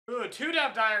2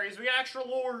 dev diaries. We got extra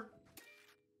lore.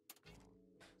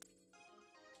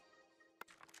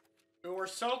 Ooh, we're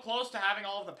so close to having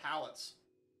all of the pallets.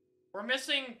 We're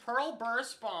missing Pearl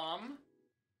Burst Bomb.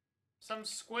 Some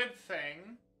squid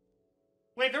thing.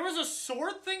 Wait, there was a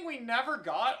sword thing we never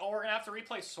got? Oh, we're gonna have to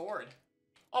replay sword.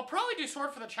 I'll probably do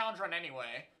sword for the challenge run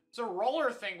anyway. There's a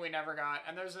roller thing we never got,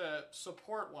 and there's a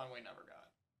support one we never got.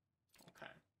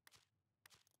 Okay.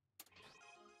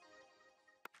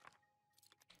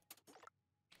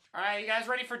 Alright, you guys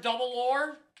ready for double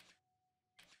lore?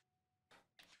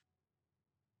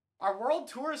 Our world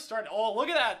tour is starting. Oh, look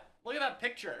at that. Look at that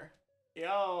picture.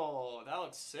 Yo, that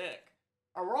looks sick.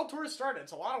 Our world tour has started.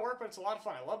 It's a lot of work, but it's a lot of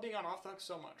fun. I love being on Off the Hook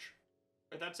so much.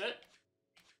 Wait, that's it?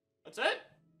 That's it?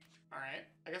 Alright.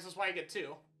 I guess that's why you get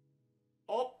 2.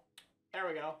 Oh, there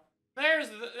we go. There's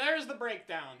the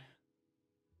breakdown.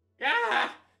 Yeah!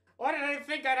 Why did I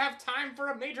think I'd have time for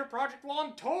a major project while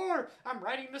on tour? I'm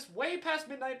writing this way past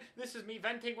midnight. This is me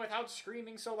venting without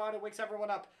screaming so loud it wakes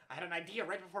everyone up. I had an idea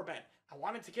right before bed. I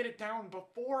wanted to get it down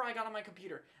before I got on my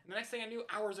computer. And the next thing I knew,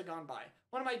 hours had gone by.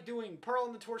 What am I doing? Pearl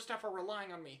and the tour staff are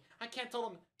relying on me. I can't tell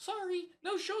them, sorry,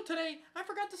 no show today. I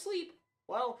forgot to sleep.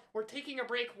 Well, we're taking a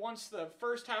break once the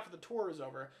first half of the tour is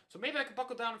over. So maybe I can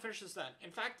buckle down and finish this then.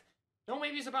 In fact, no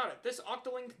maybes about it. This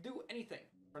Octoling can do anything.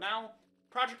 For now,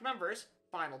 project members,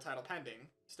 final title pending,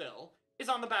 still, is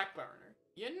on the back burner.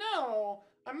 You know,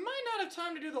 I might not have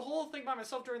time to do the whole thing by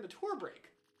myself during the tour break.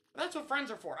 But that's what friends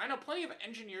are for. I know plenty of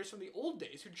engineers from the old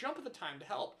days who jump at the time to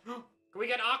help. Can we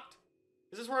get oct?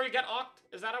 Is this where we get oct?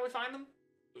 Is that how we find them?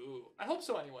 Ooh, I hope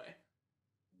so anyway.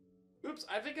 Oops,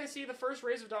 I think I see the first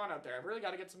rays of dawn out there. I've really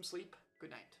got to get some sleep. Good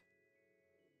night.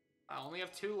 I only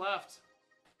have 2 left.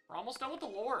 We're almost done with the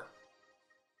lore.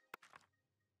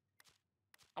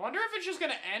 I wonder if it's just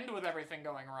going to end with everything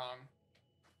going wrong.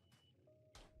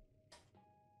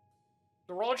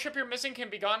 The roller chip you're missing can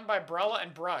be gotten by Brella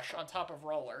and Brush on top of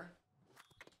Roller.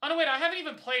 Oh, no, wait, I haven't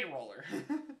even played Roller.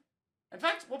 In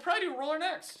fact, we'll probably do Roller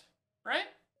next, right?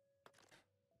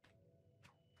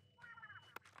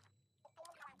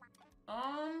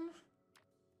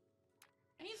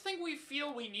 Anything we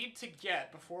feel we need to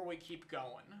get before we keep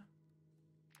going?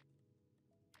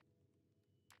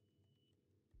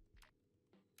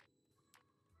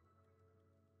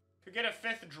 Could get a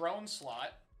 5th drone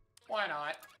slot. Why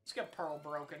not? Let's get Pearl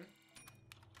broken.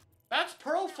 That's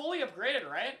Pearl fully upgraded,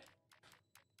 right?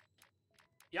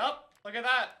 Yup, look at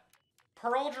that.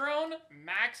 Pearl drone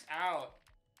maxed out.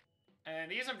 And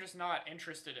these I'm just not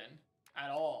interested in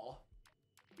at all.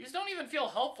 These don't even feel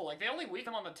helpful. Like, they only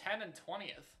weaken on the 10 and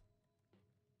 20th.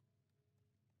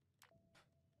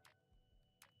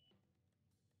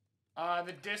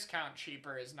 The discount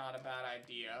cheaper is not a bad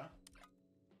idea.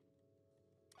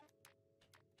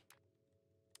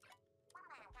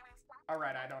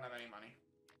 Alright, I don't have any money.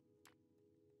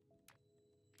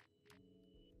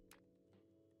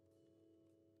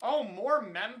 Oh, more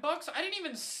mem bucks? I didn't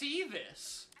even see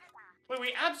this. Wait,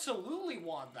 we absolutely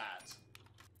want that.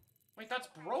 Wait, that's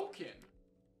broken.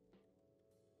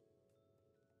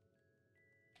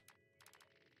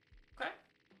 Okay.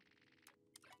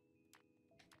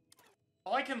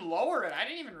 Oh, I can lower it. I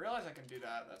didn't even realize I can do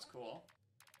that. That's cool.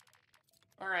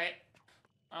 Alright.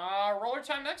 Roller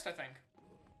time next, I think.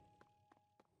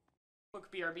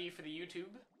 Quick BRB for the YouTube.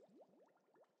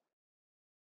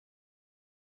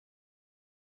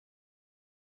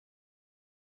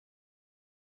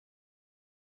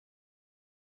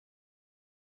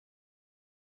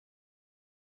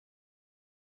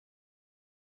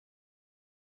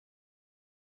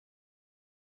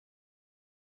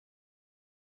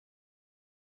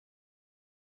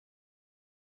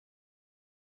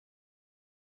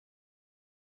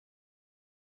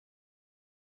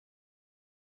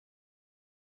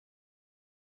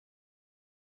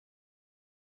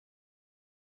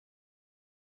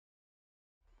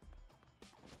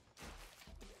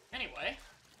 Anyway,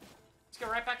 let's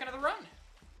get right back into the run.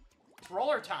 It's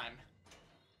roller time.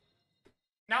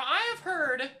 Now, I have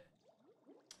heard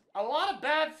a lot of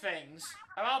bad things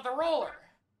about the roller.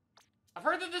 I've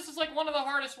heard that this is like one of the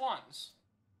hardest ones.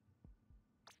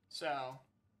 So,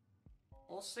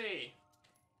 we'll see.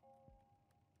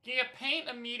 You get paint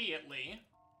immediately,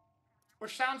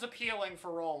 which sounds appealing for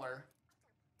roller.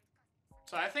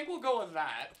 So I think we'll go with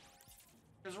that.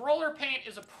 Because roller paint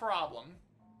is a problem.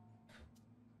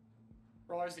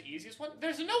 Roller's the easiest one?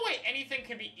 There's no way anything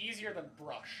can be easier than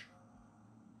brush.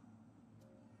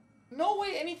 No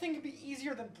way anything can be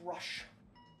easier than brush.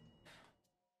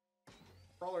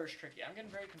 Roller is tricky. I'm getting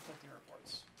very conflicting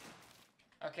reports.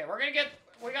 Okay,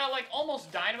 we got like almost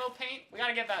dynamo paint. We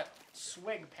gotta get that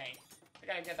swig paint. We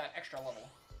gotta get that extra level.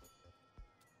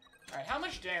 Alright, how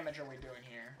much damage are we doing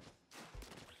here?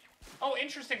 Oh,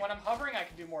 interesting. When I'm hovering, I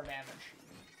can do more damage.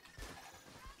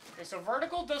 Okay, so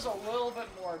vertical does a little bit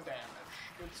more damage.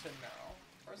 Good to know.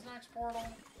 Where's the next portal?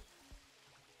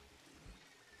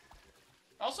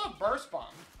 Also, burst bomb.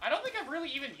 I don't think I've really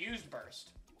even used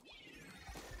burst.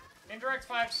 Indirect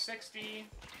 560.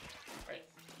 Wait.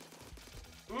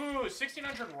 Ooh,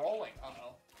 1600 rolling.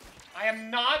 Uh-oh. I am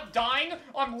not dying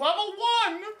on level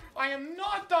 1! I am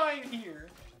not dying here.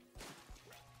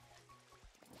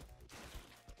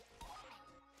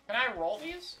 Can I roll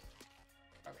these?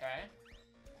 Okay.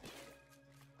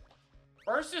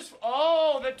 Burst is...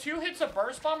 Oh, the 2 hits of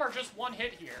burst bomb are just 1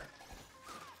 hit here.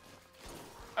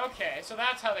 Okay, so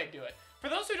that's how they do it. For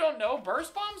those who don't know,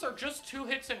 burst bombs are just 2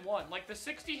 hits in 1. Like, the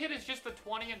 60 hit is just the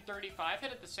 20 and 35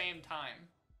 hit at the same time.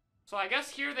 So I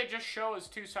guess here they just show as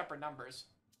 2 separate numbers.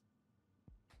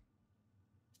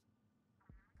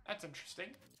 That's interesting.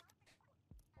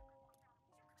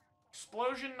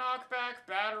 Explosion knockback,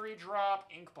 battery drop,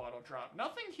 ink bottle drop.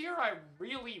 Nothing here I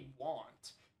really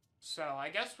want. So I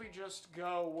guess we just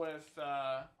go with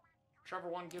whichever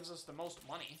one gives us the most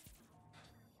money.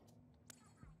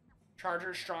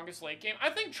 Charger's strongest late game. I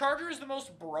think Charger is the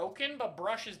most broken, but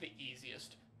Brush is the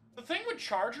easiest. The thing with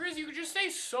Charger is you can just stay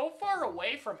so far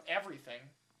away from everything.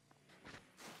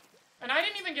 And I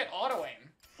didn't even get auto aim,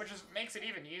 which just makes it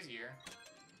even easier.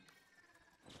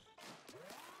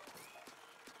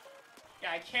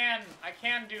 Yeah, I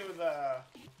can do the,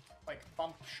 like,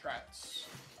 bump strats.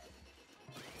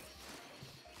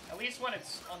 At least when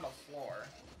it's on the floor.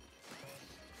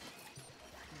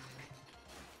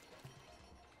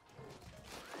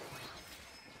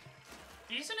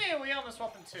 Decent AoE on this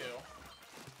weapon, too.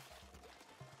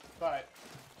 But,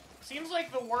 seems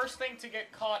like the worst thing to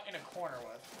get caught in a corner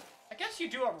with. I guess you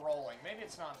do have rolling. Maybe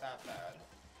it's not that bad.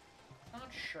 Not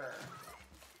sure.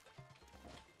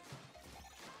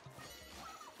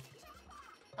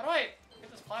 How do I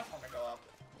get this platform to go up?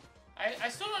 I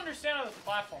still don't understand how this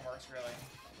platform works, really.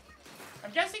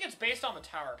 I'm guessing it's based on the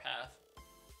tower path.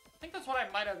 I think that's what I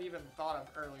might have even thought of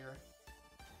earlier.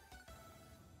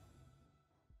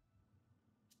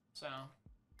 So.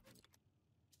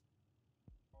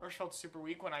 Rush felt super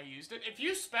weak when I used it. If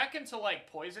you spec into,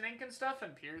 like, poison ink and stuff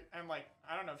and like,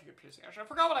 I don't know if you get piercing. Actually, I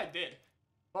forgot what I did.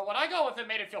 But when I got with it,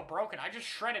 made it feel broken. I just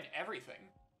shredded everything.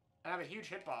 I have a huge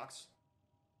hitbox.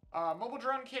 Mobile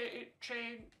drone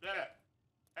chain.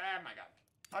 Oh my god.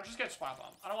 I'll just get splat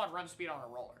bomb. I don't want run speed on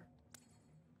a roller.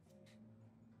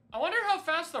 I wonder how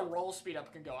fast the roll speed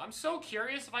up can go. I'm so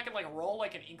curious if I can, like, roll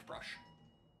like an ink brush.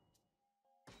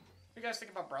 What do you guys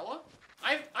think about Brella?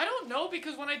 I don't know,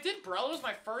 because when I did Brella, it was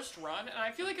my first run, and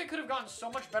I feel like I could have gotten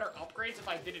so much better upgrades if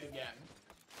I did it again.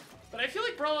 But I feel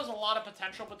like Brella has a lot of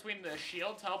potential between the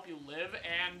shield to help you live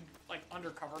and, like,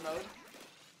 undercover mode.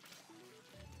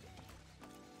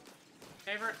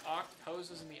 Favorite Oct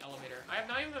poses in the elevator. I have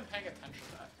not even been paying attention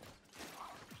to that.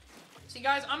 See,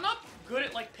 guys, I'm not good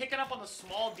at, like, picking up on the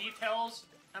small details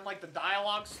and, like, the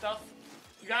dialogue stuff.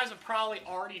 You guys have probably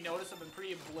already noticed I've been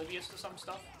pretty oblivious to some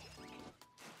stuff.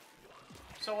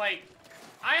 So, like,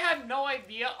 I had no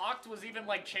idea Oct was even,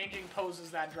 like, changing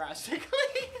poses that drastically.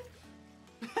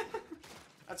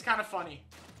 That's kind of funny.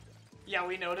 Yeah,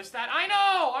 we noticed that. I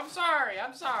know! I'm sorry,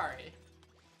 I'm sorry.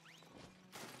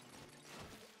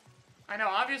 I know,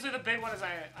 obviously the big one is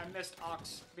I missed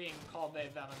Ox being called they,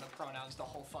 them, and the pronouns the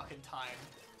whole fucking time.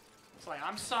 It's like,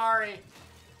 I'm sorry.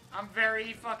 I'm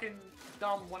very fucking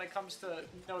dumb when it comes to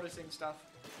noticing stuff.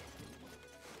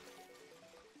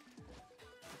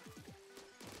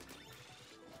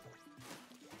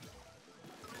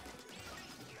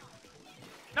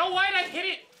 No, why did I hit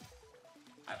it?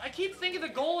 I keep thinking the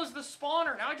goal is the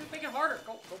spawner. Now I just make it harder.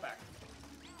 Go back.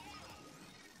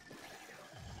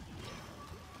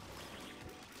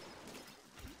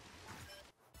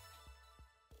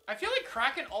 I feel like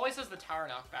Kraken always has the tower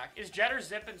knockback. Is Jet or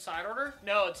Zip in side order?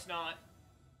 No, it's not.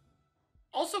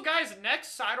 Also, guys,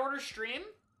 next side order stream,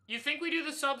 you think we do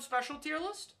the sub special tier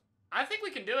list? I think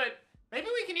we can do it. Maybe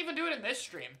we can even do it in this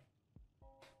stream.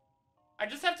 I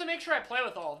just have to make sure I play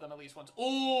with all of them at least once.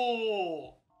 Ooh.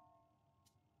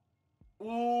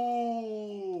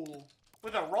 Ooh.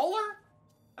 With a roller?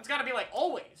 That's gotta be like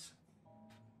always.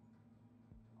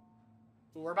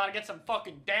 Ooh, we're about to get some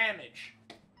fucking damage.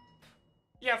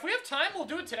 Yeah, if we have time, we'll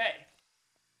do it today.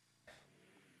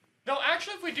 No,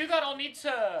 actually, if we do that, I'll need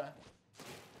to...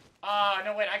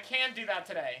 no, wait, I can't do that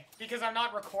today. Because I'm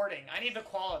not recording. I need the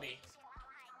quality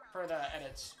for the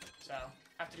edits. So,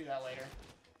 I have to do that later.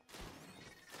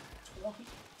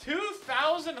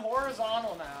 2,000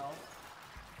 horizontal now.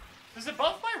 Does it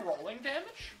buff my rolling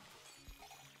damage?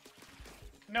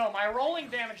 No, my rolling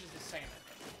damage is the same,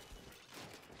 I think.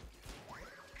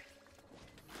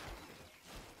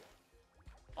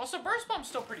 Also, Burst Bomb's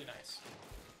still pretty nice.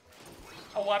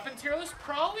 A weapon tier list?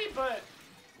 Probably, but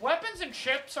weapons and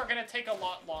chips are going to take a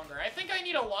lot longer. I think I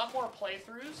need a lot more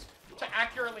playthroughs to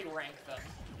accurately rank them.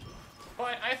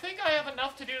 But I think I have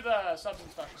enough to do the subs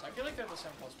and specials. I feel like they're the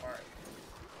simplest part.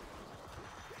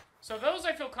 So those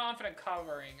I feel confident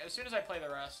covering as soon as I play the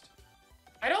rest.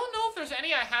 I don't know if there's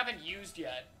any I haven't used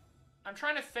yet. I'm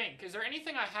trying to think. Is there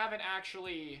anything I haven't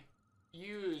actually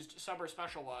used sub or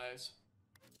special-wise?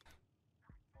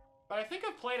 But I think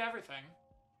I've played everything.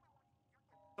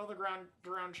 Fill the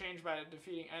ground change by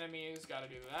defeating enemies. Gotta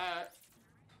do that.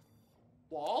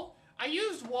 Wall? I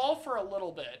used wall for a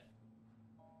little bit.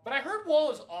 But I heard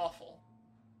wall is awful.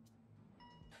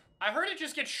 I heard it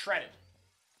just gets shredded.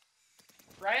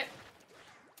 Right?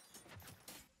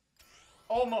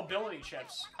 Oh, mobility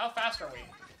chips. How fast are we?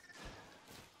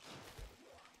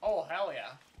 Oh, hell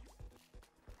yeah.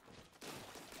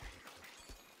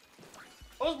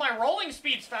 Oh, my rolling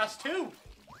speed's fast too.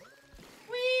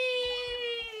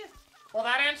 Whee! Well,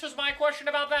 that answers my question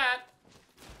about that.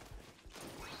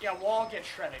 Yeah, wall gets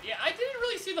shredded. Yeah, I didn't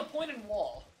really see the point in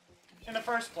wall in the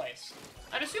first place.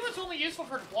 I'd assume it's only useful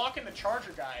for blocking the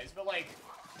charger guys, but like,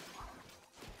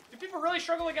 do people really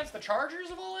struggle against the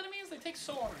chargers of all enemies? They take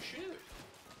so long to shoot.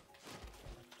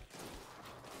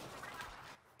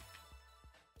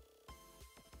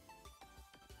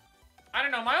 I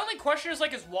don't know, my only question is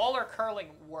like, is wall or curling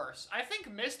worse? I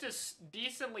think mist is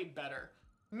decently better.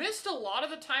 Mist a lot of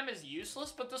the time is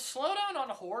useless, but the slowdown on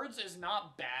hordes is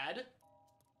not bad.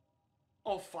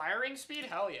 Oh, firing speed?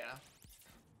 Hell yeah.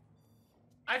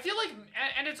 I feel like,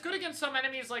 and it's good against some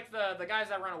enemies like the guys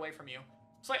that run away from you.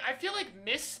 It's like, I feel like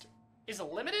mist is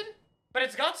limited, but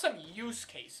it's got some use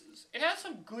cases. It has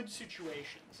some good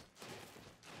situations.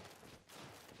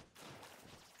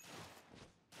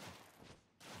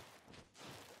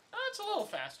 It's a little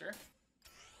faster.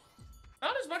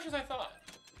 Not as much as I thought.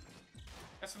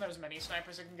 Guessing there's many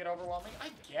snipers that can get overwhelming. I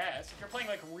guess if you're playing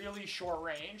like really short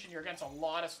range and you're against a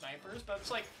lot of snipers, but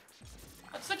it's like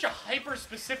that's such a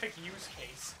hyper-specific use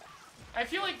case. I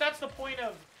feel like that's the point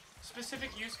of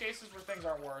specific use cases where things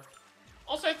aren't worth.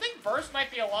 Also, I think burst might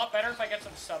be a lot better if I get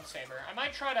some sub-saber. I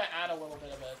might try to add a little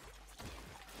bit of it.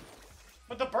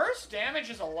 But the burst damage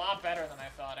is a lot better than I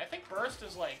thought. I think burst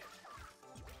is like,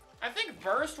 I think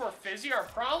burst or fizzy are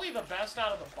probably the best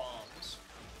out of the bombs.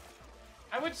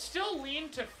 I would still lean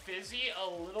to fizzy a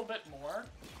little bit more,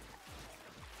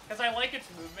 because I like its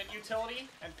movement utility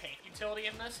and paint utility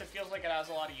in this. It feels like it has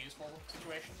a lot of useful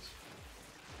situations.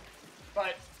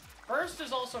 But burst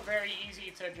is also very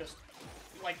easy to just,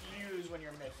 like, use when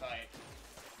you're mid-fight.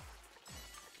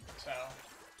 So,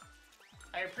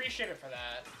 I appreciate it for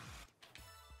that.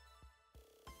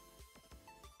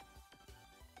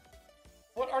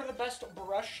 What are the best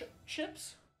brush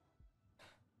chips?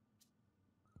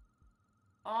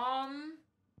 I'm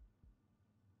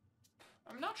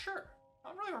not sure. I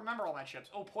don't really remember all my chips.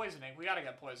 Oh, poisoning. We gotta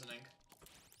get poisoning.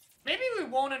 Maybe we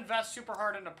won't invest super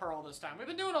hard into Pearl this time. We've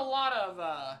been doing a lot of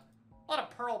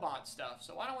Pearl bot stuff,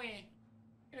 so why don't we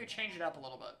maybe change it up a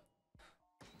little bit?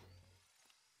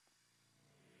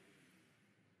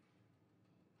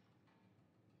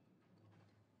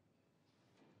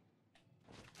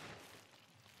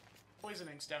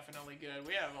 Poisoning's definitely good.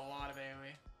 We have a lot of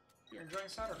AoE. You're enjoying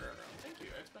Saturday, thank you.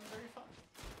 It's been very fun.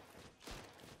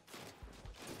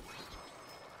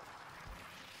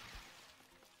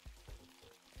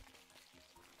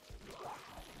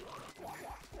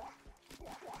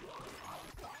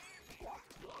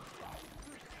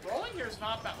 Rolling here is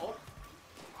not bad. Oh,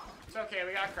 it's okay.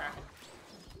 We got Kraken.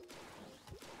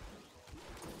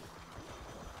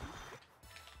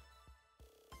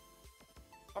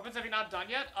 Weapons have you not done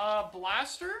yet?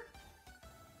 Blaster?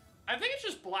 I think it's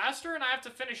just Blaster, and I have to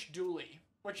finish Dually,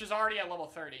 which is already at level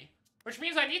 30. Which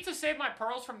means I need to save my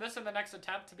pearls from this in the next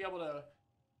attempt to be able to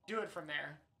do it from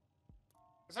there.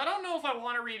 Because I don't know if I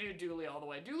want to redo Dually all the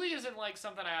way. Dually isn't, like,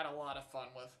 something I had a lot of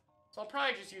fun with. So I'll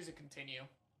probably just use a continue.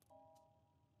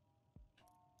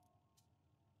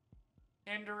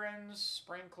 Hindrance,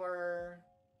 Sprinkler,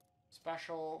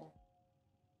 Special.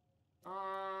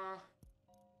 I'll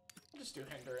just do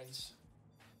Hindrance.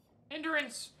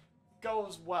 Hindrance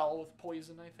goes well with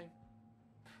Poison, I think.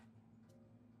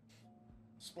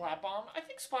 Splat Bomb? I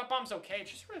think Splat Bomb's okay,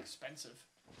 it's just really expensive.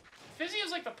 Fizzy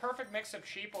is like the perfect mix of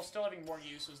cheap while still having more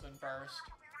uses than Burst.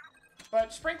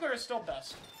 But Sprinkler is still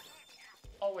best.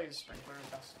 Always Sprinkler is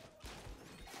best.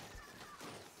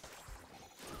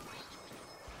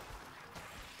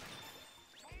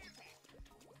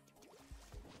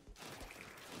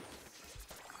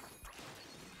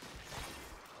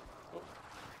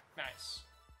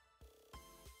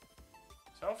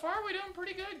 So far, we're doing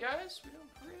pretty good, guys. We're doing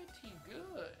pretty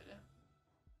good.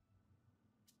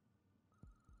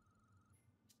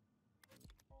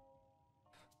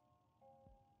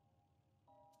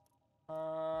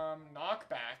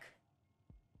 Knockback.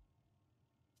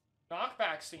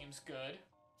 Knockback seems good.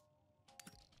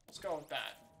 Let's go with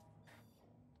that.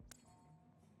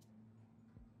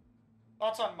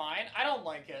 Thoughts on mine? I don't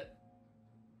like it.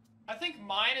 I think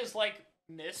mine is like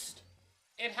Mist.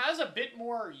 It has a bit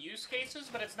more use cases,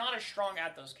 but it's not as strong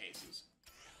at those cases.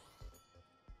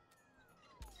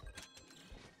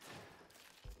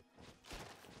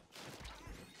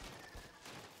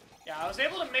 Yeah, I was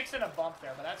able to mix in a bump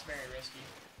there, but that's very risky.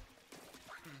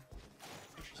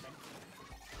 Interesting.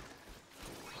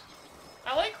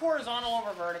 I like horizontal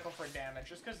over vertical for damage,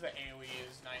 just because the AoE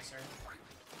is nicer.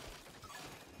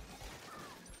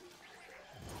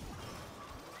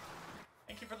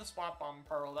 Thank you for the spot bomb,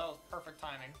 Pearl. That was perfect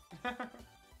timing.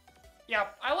 Yeah,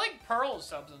 I like Pearl's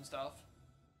subs and stuff.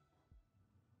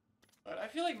 But I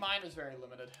feel like mine is very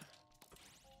limited.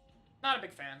 Not a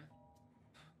big fan.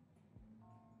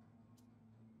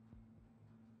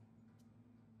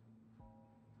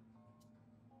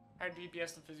 Higher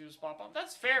DPS than Fizzy with spot bomb.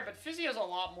 That's fair, but Fizzy has a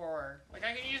lot more. Like,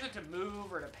 I can use it to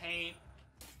move or to paint.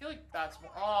 I feel like that's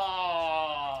more.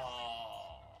 Oh.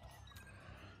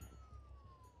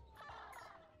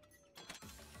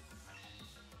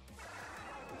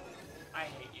 I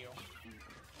hate you.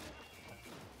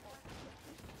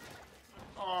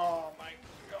 Oh my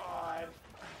god.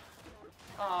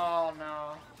 Oh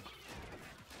no.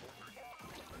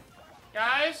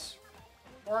 Guys,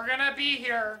 we're gonna be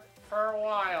here for a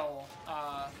while.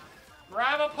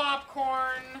 Grab a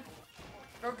popcorn.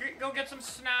 Go get some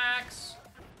snacks.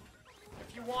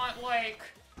 If you want, like,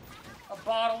 a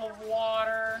bottle of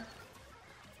water.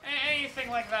 Anything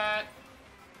like that.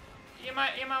 You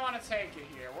might want to take it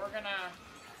here. We're gonna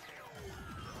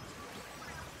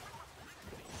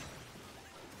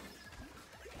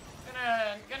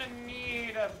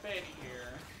need a bit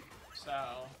here. So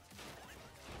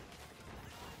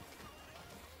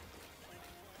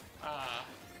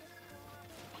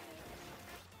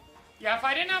yeah, if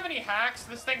I didn't have any hacks,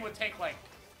 this thing would take like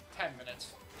 10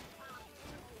 minutes.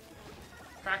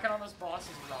 Cracking on this boss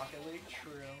is Rocket League,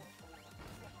 true.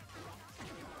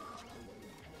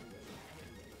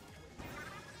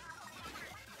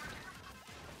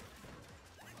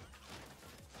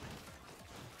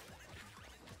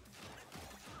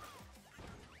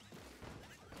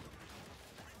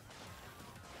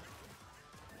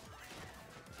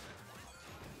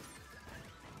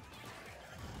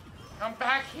 Come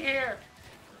back here!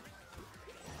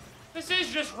 This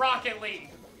is just Rocket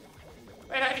League!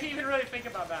 Wait, I didn't even really think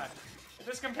about that.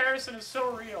 This comparison is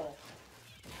so real.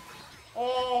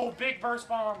 Oh, big burst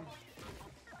bomb.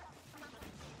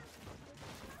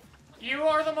 You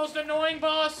are the most annoying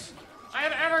boss I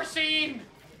have ever seen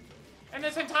in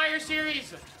this entire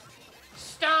series.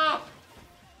 Stop!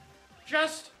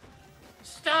 Just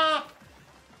stop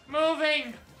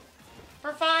moving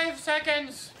for 5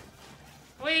 seconds.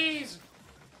 Please!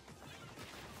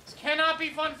 This cannot be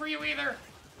fun for you either.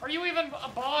 Are you even a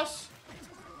boss?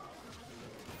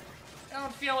 I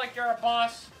don't feel like you're a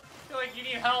boss. I feel like you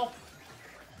need help.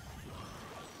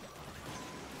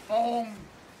 Boom.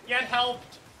 Get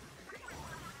helped.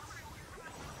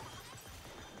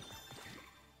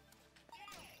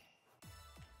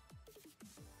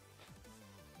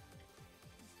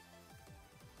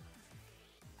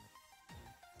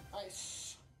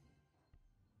 Nice.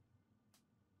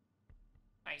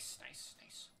 Nice, nice,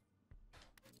 nice.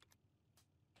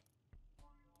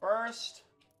 Burst.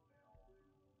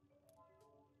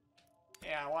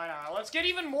 Yeah, why not? Let's get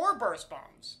even more burst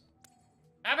bombs.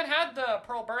 I haven't had the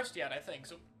Pearl Burst yet, I think,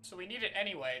 so we need it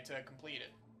anyway to complete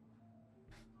it.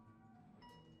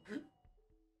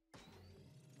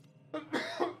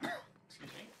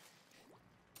 Excuse me.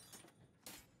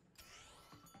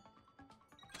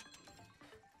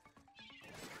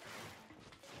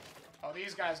 Oh,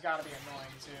 these guys gotta be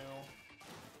annoying, too.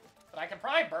 But I can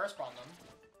probably burst bomb them.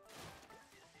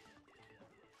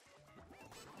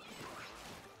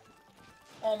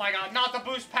 Oh my god, not the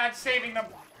boost pad saving them!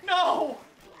 No!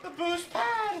 The boost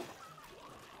pad!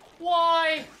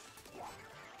 Why?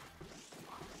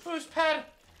 Boost pad!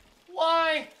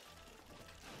 Why?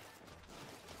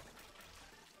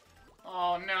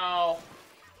 Oh no.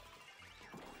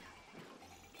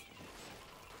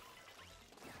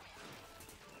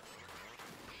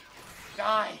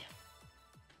 Die.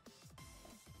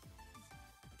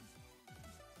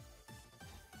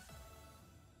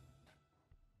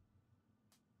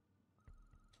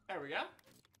 There we go.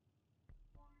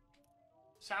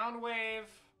 Sound wave.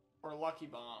 Or Lucky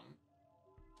Bomb.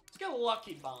 Let's get a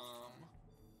Lucky Bomb.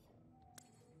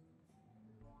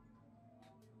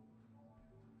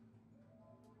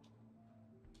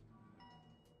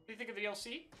 What do you think of the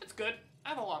DLC? It's good. I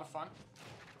have a lot of fun.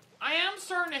 I am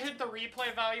starting to hit the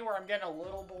replay value where I'm getting a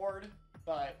little bored,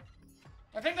 but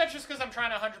I think that's just because I'm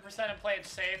trying to 100% and play it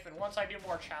safe, and once I do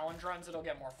more challenge runs, it'll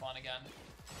get more fun again.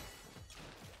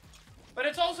 But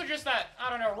it's also just that, I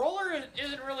don't know, Roller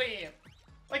isn't really...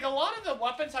 Like, a lot of the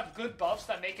weapons have good buffs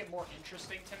that make it more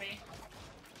interesting to me.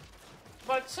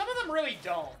 But some of them really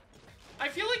don't. I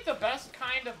feel like the best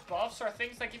kind of buffs are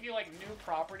things that give you, like, new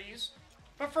properties.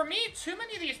 But for me, too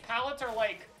many of these palettes are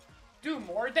like, do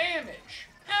more damage,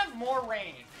 have more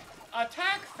range,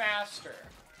 attack faster.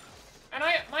 And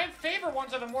my favorite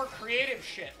ones are the more creative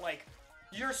shit, like,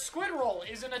 your squid roll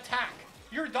is an attack,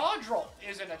 your dodge roll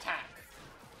is an attack.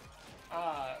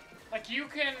 Like, you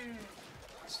can...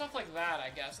 Stuff like that, I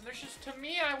guess. And there's just, to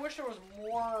me, I wish there was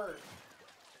more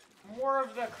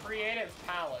of the creative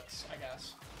palettes, I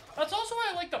guess. That's also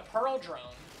why I like the Pearl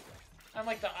Drone. And,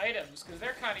 like, the items, because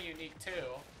they're kind of unique,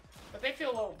 too. But they feel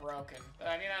a little broken. But,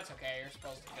 I mean, that's okay. You're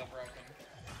supposed to feel broken.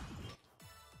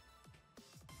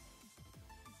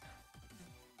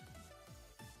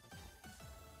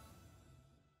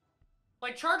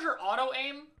 Like, Charger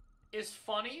auto-aim is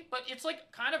funny, but it's,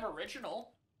 like, kind of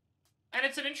original. And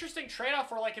it's an interesting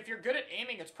trade-off where, like, if you're good at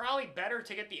aiming, it's probably better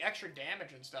to get the extra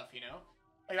damage and stuff, you know?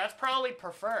 Like, that's probably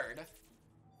preferred.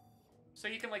 So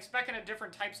you can, like, spec into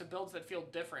different types of builds that feel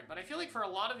different. But I feel like for a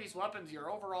lot of these weapons, you're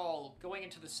overall going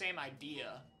into the same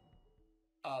idea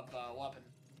of weapon.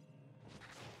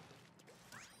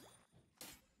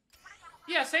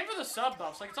 Yeah, same for the sub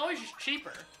buffs. Like, it's always just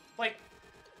cheaper. Like,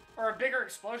 or a bigger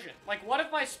explosion. Like, what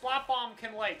if my Splat Bomb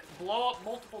can, like, blow up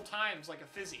multiple times like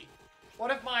a fizzy?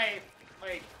 What if my...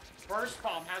 like, Burst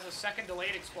Bomb has a second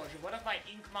delayed explosion? What if my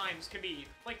Ink Mines could be...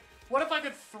 Like, what if I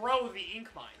could throw the Ink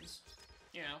Mines?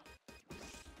 You know?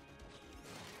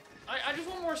 I just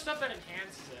want more stuff that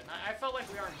enhances it. I felt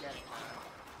like we aren't getting that.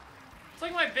 It's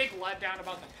like my big letdown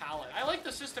about the palette. I like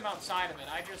the system outside of it.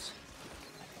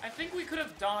 I think we could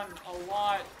have done a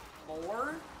lot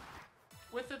more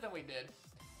with it than we did.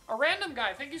 A random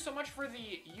guy, thank you so much for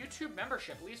the YouTube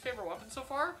membership. Least favorite weapon so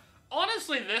far?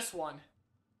 Honestly, this one.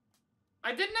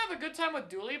 I didn't have a good time with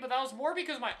Dooley, but that was more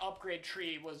because my upgrade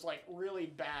tree was, like, really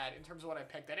bad in terms of what I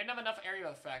picked. I didn't have enough area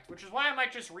effect, which is why I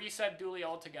might just reset Dooley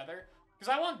altogether.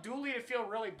 Because I want Dooley to feel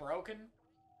really broken.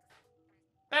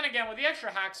 Then again, with the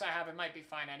extra hacks I have, it might be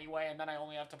fine anyway, and then I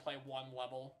only have to play one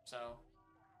level, so...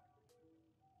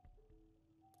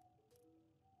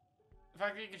 The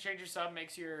fact that you can change your sub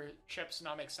makes your chips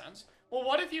not make sense. Well,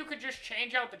 what if you could just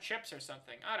change out the chips or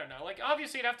something? I don't know. Like,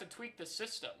 obviously you'd have to tweak the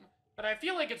system. But I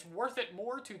feel like it's worth it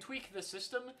more to tweak the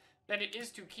system than it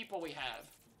is to keep what we have.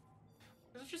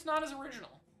 Because it's just not as original.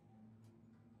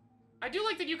 I do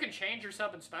like that you can change your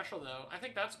sub in special, though. I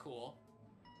think that's cool.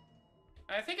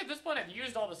 And I think at this point I've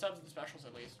used all the subs and specials,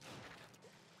 at least.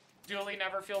 Dooley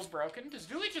never feels broken. Does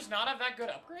Dooley just not have that good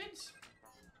upgrades?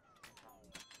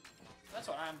 That's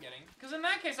what I'm getting. Because in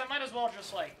that case, I might as well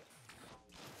just, like...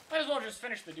 Might as well just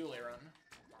finish the Dooley run.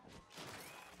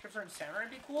 Tripper and Samurai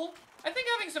would be cool. I think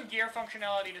having some gear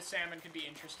functionality to Salmon could be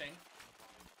interesting.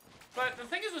 But the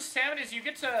thing is with Salmon is you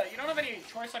don't have any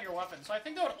choice on your weapon. So I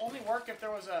think that would only work if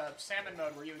there was a Salmon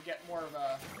mode where you would get more of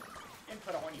a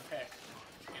input on when you pick.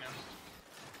 You know?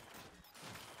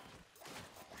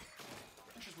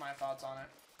 That's just my thoughts on it.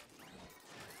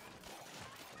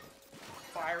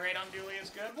 Fire rate on Dooley is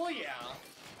good? Well, yeah.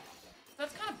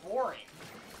 That's kind of boring.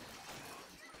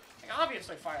 Like,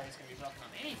 obviously fire rate's gonna be broken on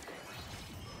anything.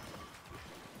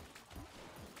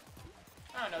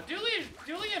 I don't know.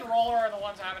 Dooley and Roller are the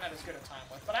ones I haven't had as good a time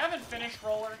with. But I haven't finished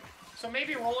Roller, so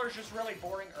maybe Roller's just really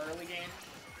boring early game.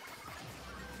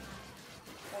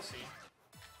 We'll see.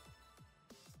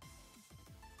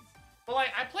 But, like,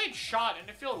 I played Shot, and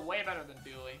it feels way better than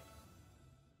Dooley.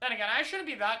 Then again, I shouldn't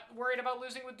be that worried about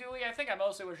losing with Dooley. I think I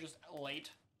mostly was just late,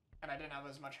 and I didn't have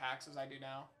as much hacks as I do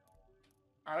now.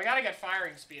 Alright, we gotta get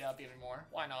firing speed up even more.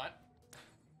 Why not?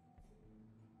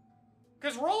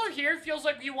 Because Roller here feels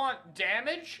like you want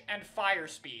damage and fire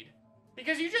speed.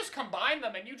 Because you just combine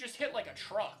them and you just hit like a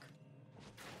truck.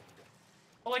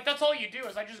 But like, that's all you do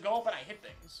is I just go up and I hit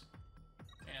things.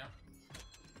 You know?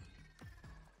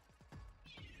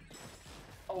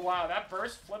 Oh wow, that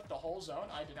burst flipped the whole zone?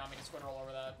 I did not mean to squid roll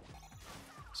over that.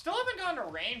 Still haven't gotten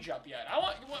a range up yet.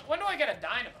 When do I get a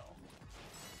dynamo?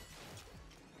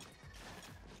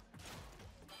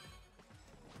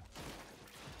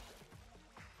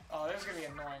 Oh, this is gonna be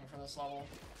annoying for this level.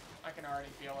 I can already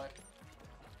feel it.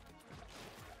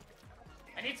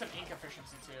 I need some ink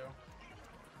efficiency too.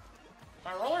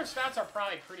 My roller stats are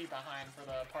probably pretty behind for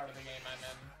the part of the game I'm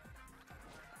in.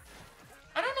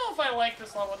 I don't know if I like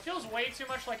this level. It feels way too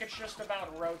much like it's just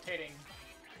about rotating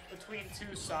between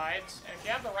two sides. And if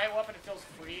you have the right weapon, it feels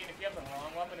free. And if you have the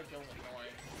wrong weapon, it feels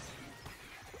annoying.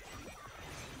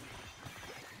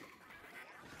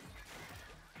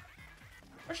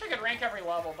 Wish I could rank every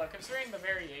level, but considering the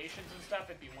variations and stuff,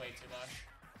 it'd be way too much.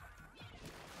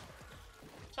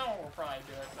 Someone will probably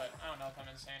do it, but I don't know if I'm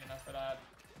insane enough for that.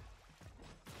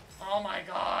 Oh my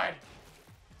god!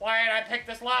 Why did I pick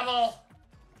this level?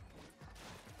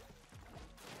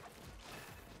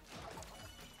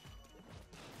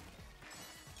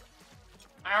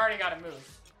 I already gotta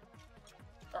move.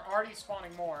 They're already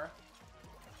spawning more.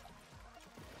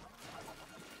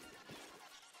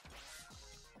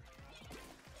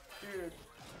 Dude,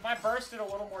 if my burst did a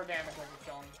little more damage, I could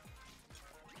kill him.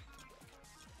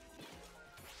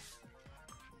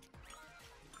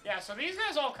 Yeah, so these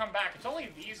guys all come back. It's only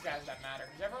these guys that matter,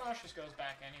 because everyone else just goes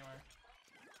back anywhere.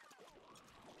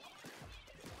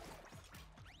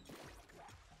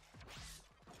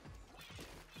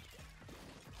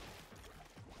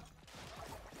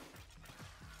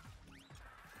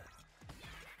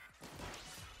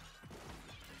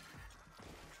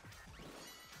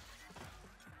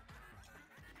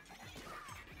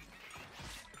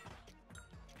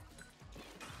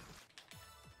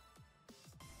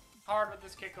 Hard with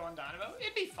this kick on Dynamo.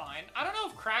 It'd be fine. I don't know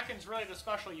if Kraken's really the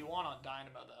special you want on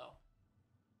Dynamo, though.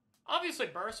 Obviously,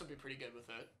 Burst would be pretty good with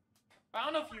it. But I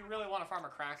don't know if you really want to farm a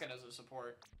Kraken as a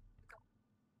support.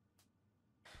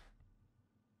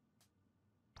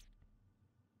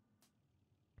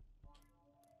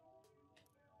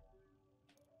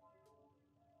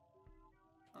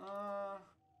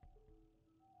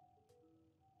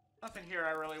 Nothing here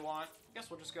I really want. I guess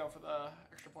we'll just go for the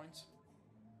extra points.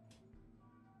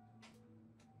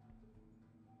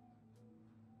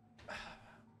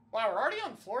 Wow, we're already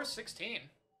on floor 16.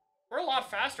 We're a lot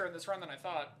faster in this run than I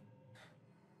thought.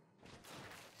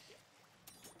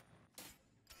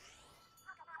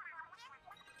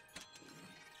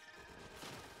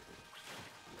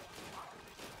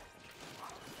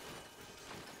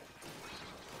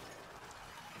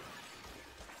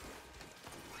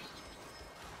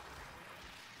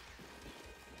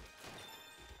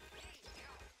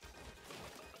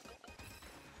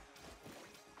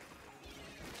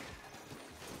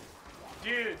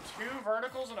 Dude, 2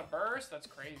 verticals and a burst? That's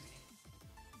crazy.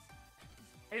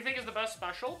 What do you think is the best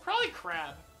special? Probably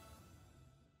Crab.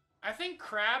 I think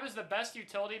Crab is the best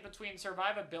utility between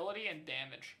survivability and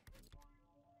damage.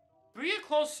 Booyah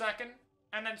close second,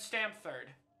 and then Stamp third.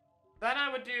 Then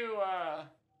I would do,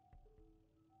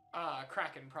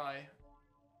 Kraken, probably.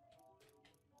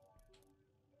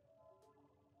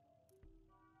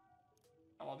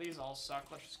 Oh, well, these all suck.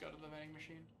 Let's just go to the vending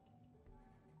machine.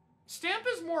 Stamp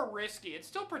is more risky. It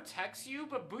still protects you,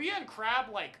 but Booyah and Crab,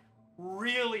 like,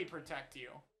 really protect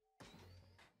you.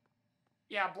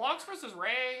 Yeah, blocks versus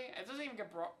Ray. It doesn't even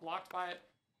get blocked by it.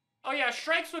 Oh, yeah,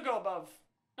 Strikes would go above.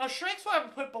 No, Strikes I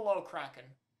would put below Kraken.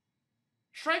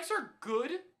 Strikes are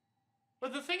good,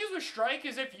 but the thing is with Strike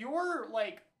is if you're,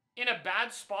 like, in a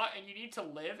bad spot and you need to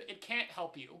live, it can't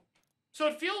help you. So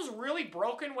it feels really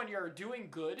broken when you're doing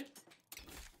good.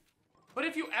 But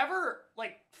if you ever,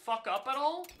 like, fuck up at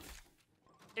all,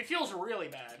 it feels really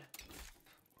bad.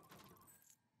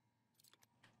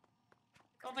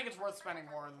 I don't think it's worth spending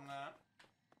more than that.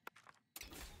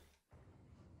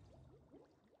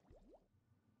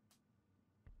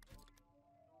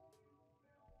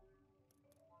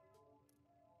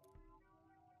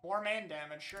 More main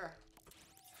damage, sure.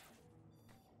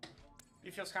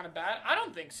 It feels kind of bad? I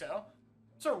don't think so.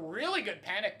 It's a really good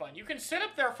panic button. You can sit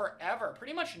up there forever.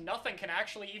 Pretty much nothing can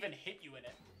actually even hit you in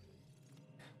it.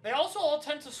 They also all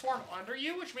tend to swarm under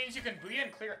you, which means you can Booyah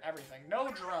and clear everything. No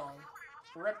drone.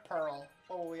 Rip Pearl.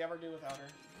 What will we ever do without her?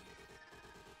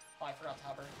 Oh, I forgot to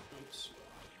have her. Oops.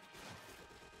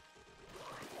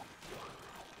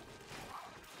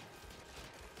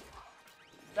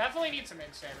 Definitely need some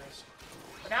ink savers.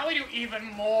 But now we do even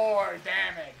more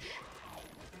damage.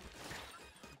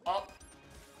 Oh.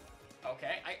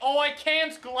 Okay. I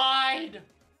can't glide!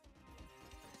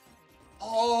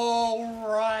 Oh,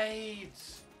 right.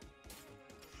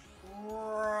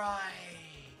 Right.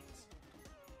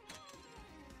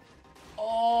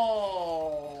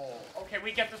 Oh. Okay,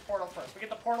 we get this portal first. We get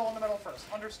the portal in the middle first.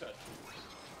 Understood.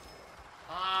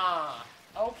 Ah.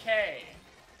 Okay.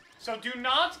 So do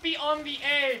not be on the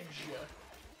edge.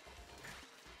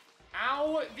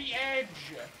 Ow, the edge.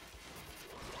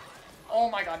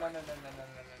 Oh my god, no.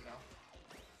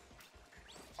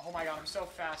 Oh my god, I'm so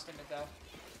fast in it though.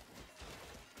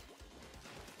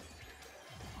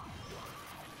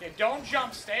 Okay, don't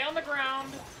jump. Stay on the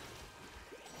ground.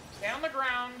 Stay on the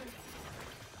ground.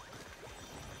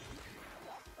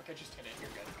 Okay, just hit it. You're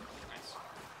good. Nice.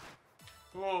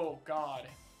 Oh god.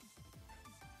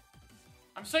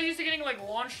 I'm so used to getting, like,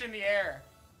 launched in the air.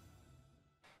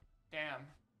 Damn.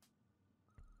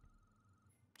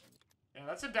 Yeah,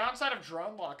 that's a downside of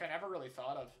drone lock I never really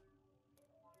thought of.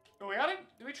 But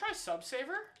do we try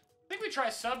Sub-Saver? I think we try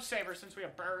Sub-Saver since we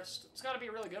have Burst. It's gotta be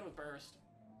really good with Burst.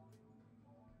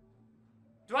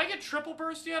 Do I get triple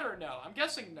Burst yet or no? I'm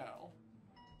guessing no.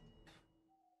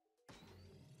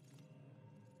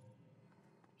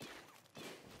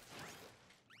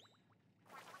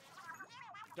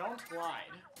 Don't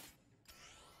glide.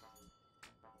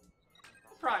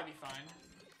 We'll probably be fine.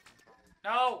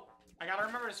 No! I gotta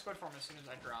remember to squid form as soon as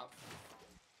I drop.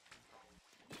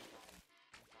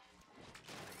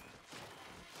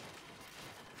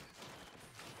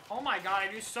 Oh my god,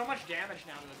 I do so much damage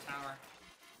now to the tower.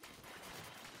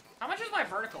 How much is my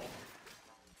vertical?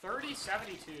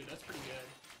 3072, that's pretty good.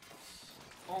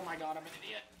 Oh my god, I'm an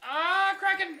idiot. Ah,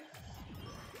 Kraken!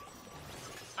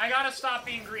 I gotta stop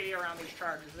being greedy around these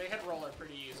charges. They hit roller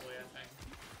pretty easily, I think.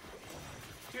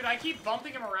 Dude, I keep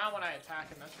bumping him around when I attack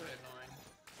him. That's really annoying.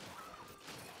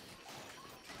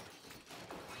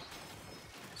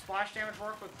 Splash damage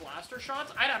work with blaster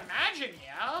shots? I'd imagine,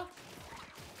 yeah.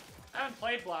 I haven't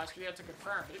played blaster yet to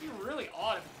confirm, but it'd be really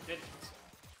odd if it didn't.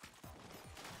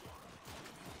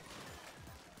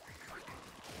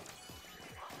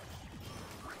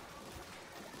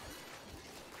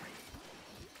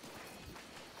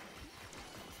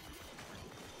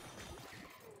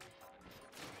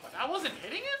 That wasn't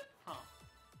hitting it? Huh.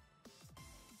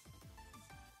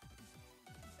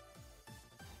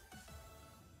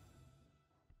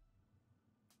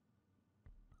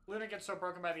 Luna gets so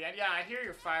broken by the end. Yeah, I hear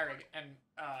you're firing, and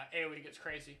AoE gets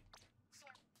crazy.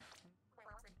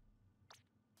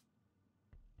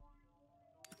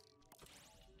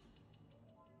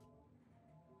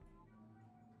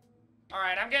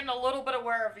 Alright, I'm getting a little bit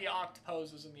aware of the oct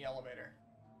poses in the elevator.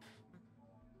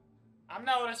 I'm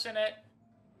noticing it.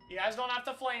 You guys don't have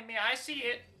to flame me. I see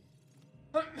it.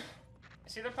 I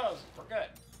see their poses. We're good.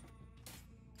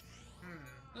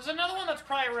 There's another one that's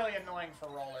probably really annoying for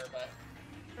roller, but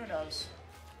who knows?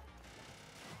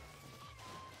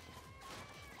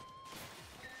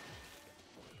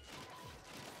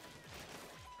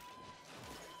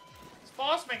 This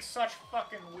boss makes such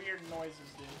fucking weird noises,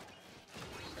 dude.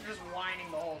 They're just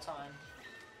whining the whole time.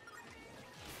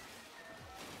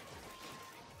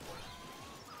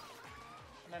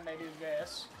 And then they do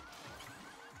this.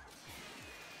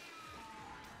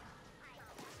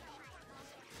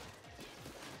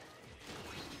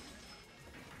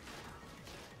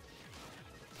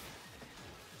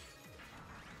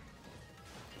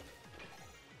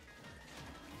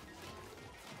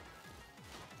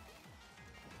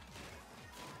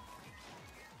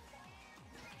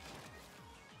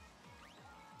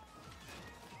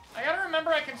 I gotta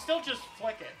remember I can still just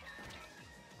flick it.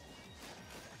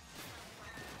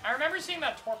 I remember seeing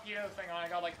that torpedo thing on. I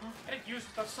got like, I didn't use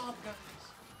the sub guns.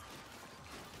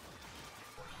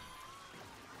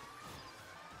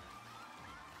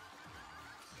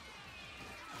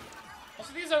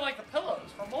 Also, these are like the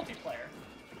pillows for multiplayer.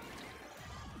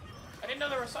 I didn't know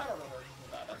there were side order versions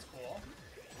of that. That's cool.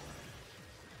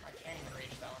 I can't even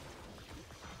reach that one.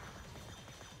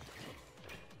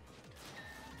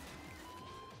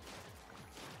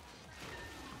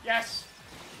 Yes!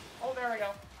 Oh, there we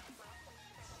go.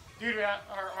 Dude, we got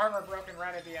our armor broken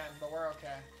right at the end, but we're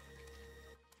okay.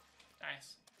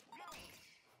 Nice.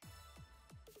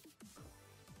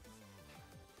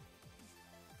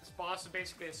 This boss is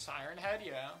basically a siren head,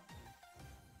 yeah.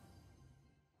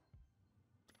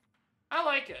 I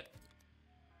like it.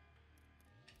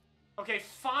 Okay,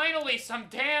 finally some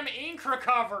damn ink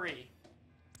recovery!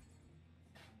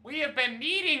 We have been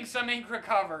needing some ink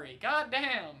recovery, god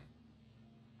damn.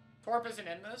 Torp isn't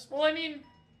in this? Well, I mean,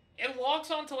 it locks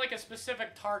onto like a specific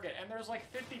target, and there's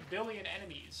like 50 billion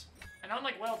enemies. And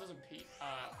unlike Whale, it doesn't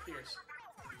pierce.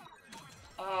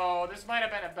 Oh, this might have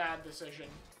been a bad decision.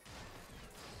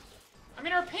 I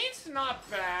mean, our paint's not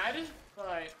bad,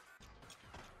 but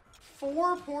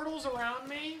 4 portals around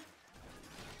me?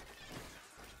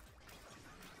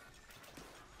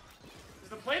 Does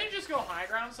the plating just go high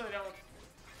ground so they don't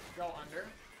go under?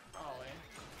 Probably.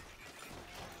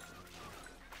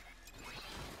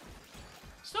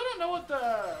 Still don't know what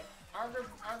the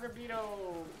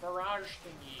Argabito barrage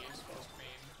thingy is supposed to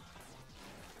mean.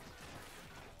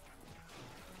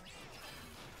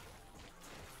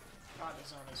 God, this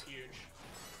zone is huge.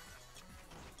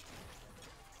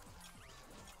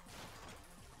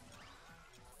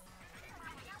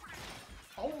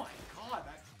 Oh my god,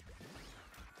 that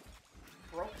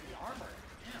broke the armor.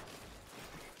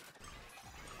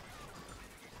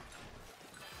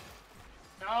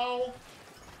 Damn. No.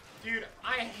 Dude,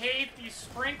 I hate these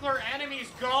sprinkler enemies.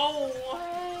 Go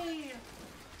away.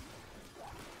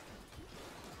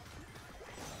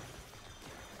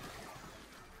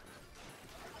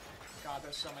 God,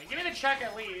 there's so many. Give me the check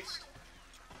at least.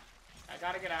 I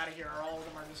gotta get out of here or all of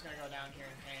them are just gonna go down here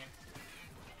in pain.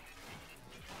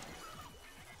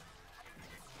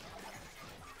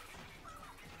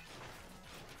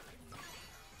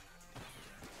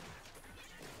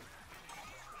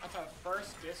 That's our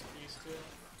first disc piece, too.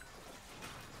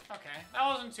 Okay, that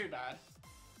wasn't too bad.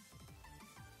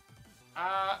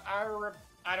 I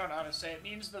don't know how to say it. It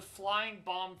means the flying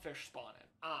bombfish spawn it.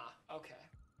 Ah, okay.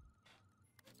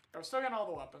 We're still getting all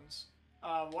the weapons.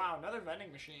 Wow, another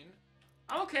vending machine.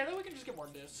 Okay, then we can just get more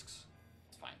discs.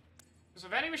 It's fine. There's a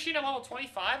vending machine at level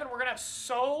 25, and we're gonna have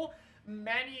so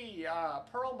many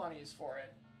pearl monies for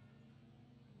it.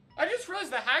 I just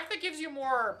realized the hack that gives you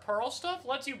more pearl stuff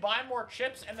lets you buy more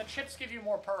chips, and the chips give you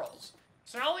more pearls.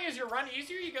 So not only is your run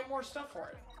easier, you get more stuff for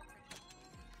it.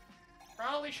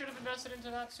 Probably should have invested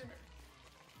into that sooner.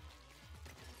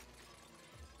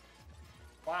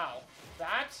 Wow,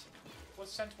 that was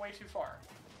sent way too far.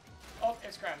 Oh,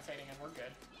 it's gravitating and we're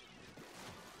good.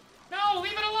 No,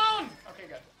 leave it alone! Okay,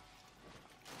 good.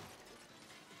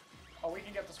 Oh, we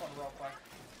can get this one real quick.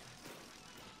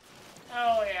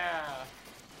 Oh, yeah.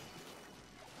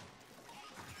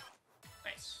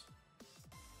 Nice.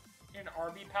 An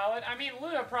RB palette? I mean,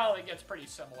 Luna probably gets pretty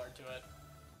similar to it.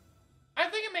 I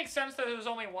think it makes sense that there's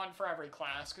only one for every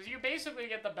class, because you basically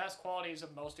get the best qualities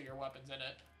of most of your weapons in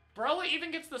it. Brella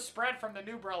even gets the spread from the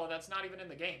new Brella that's not even in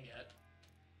the game yet.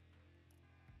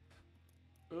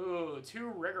 Ooh,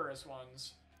 2 rigorous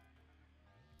ones.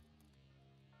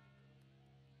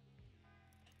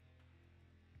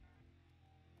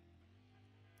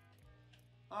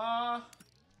 I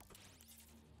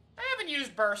haven't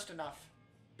used burst enough.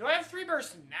 Do I have 3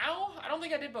 burst now? I don't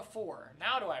think I did before.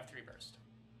 Now do I have 3 burst?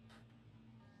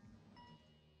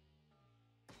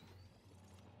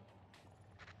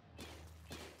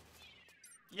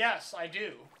 Yes, I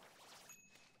do.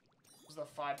 This is the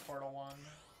 5 portal one.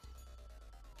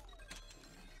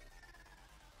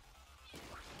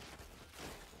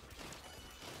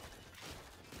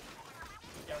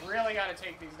 Yeah, really gotta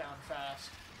take these down fast.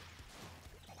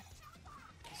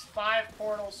 These 5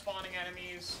 portal spawning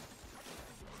enemies.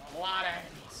 A lot of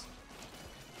enemies.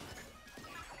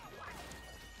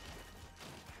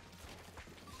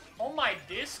 Oh my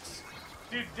discs.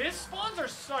 Dude, disc spawns are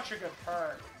such a good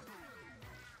perk.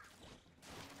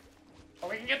 Oh,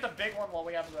 we can get the big one while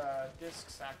we have the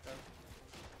discs active.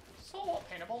 So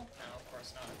paintable? No, of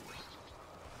course not.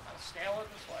 Gotta scale it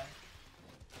this way.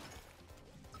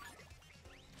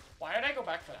 Why did I go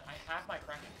back for that? I have my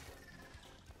Kraken.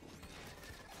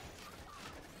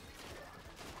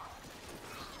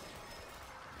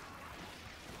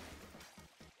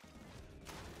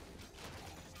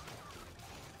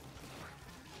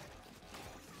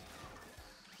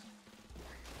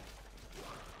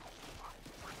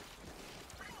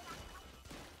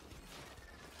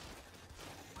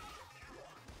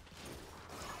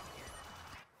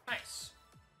 Nice.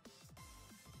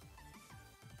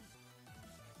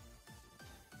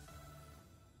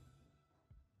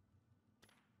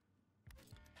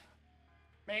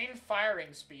 Main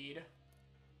firing speed.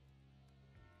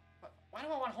 Why do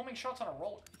I want homing shots on a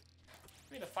roller?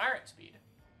 Give me the firing speed.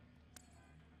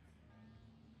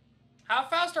 How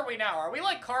fast are we now? Are we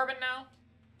like Carbon now?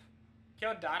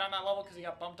 Kyo died on that level because he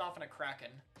got bumped off in a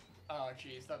Kraken. Oh,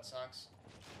 jeez, that sucks.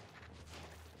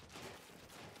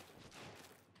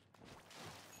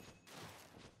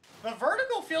 The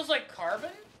vertical feels like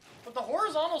Carbon, but the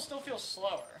horizontal still feels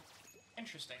slower.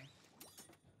 Interesting.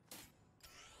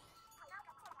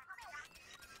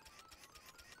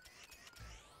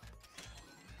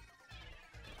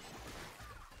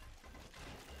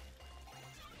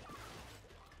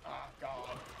 Oh,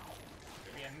 God. It's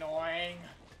gonna be annoying.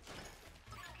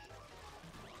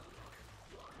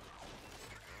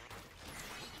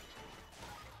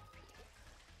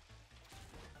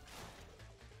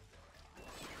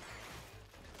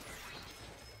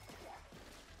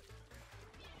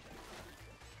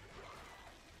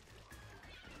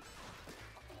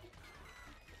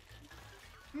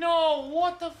 No,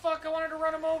 what the fuck? I wanted to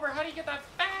run him over. How do you get that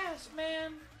fast,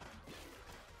 man?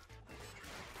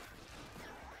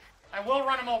 I will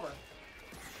run him over.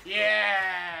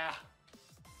 Yeah.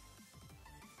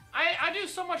 I I do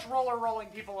so much rolling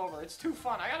people over. It's too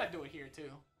fun. I gotta do it here,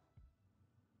 too.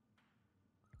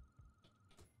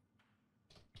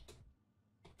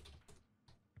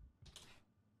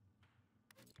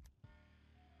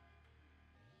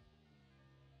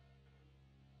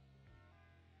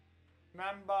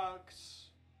 Membucks.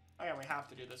 Oh yeah, we have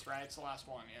to do this, right? It's the last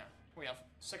one, yeah. We have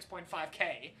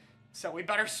 6.5k, so we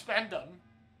better spend them.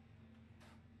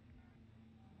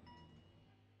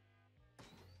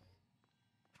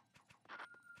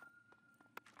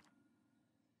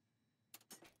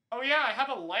 Oh yeah, I have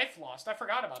a life lost. I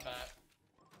forgot about that.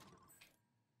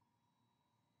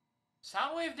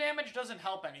 Sound wave damage doesn't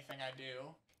help anything I do,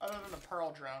 other than the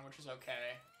Pearl Drone, which is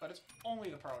okay. But it's only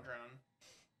the Pearl Drone.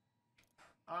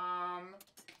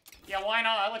 Yeah, why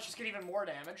not? Let's just get even more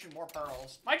damage and more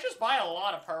pearls. Might just buy a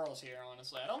lot of pearls here,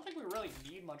 honestly. I don't think we really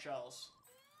need much else.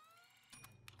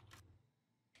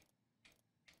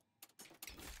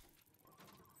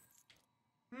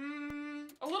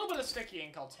 A little bit of sticky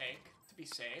ink I'll take, to be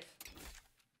safe.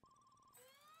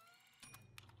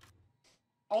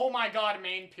 Oh my god,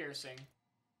 main piercing.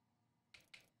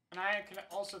 And I can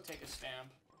also take a stamp.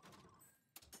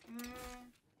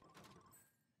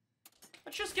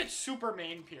 Let's just get super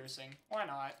main piercing. Why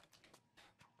not?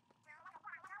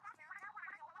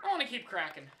 I want to keep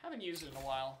cracking. Haven't used it in a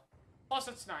while. Plus,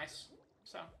 it's nice.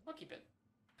 So, I'll keep it.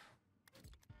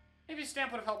 Maybe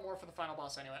stamp would have helped more for the final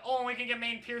boss anyway. Oh, and we can get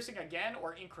main piercing again,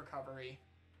 or ink recovery.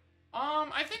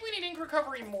 I think we need ink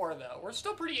recovery more, though. We're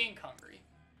still pretty ink hungry.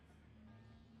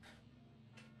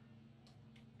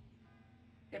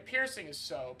 Yeah, piercing is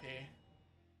so OP.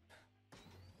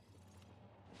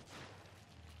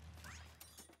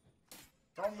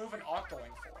 Don't move an Octoling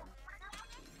form.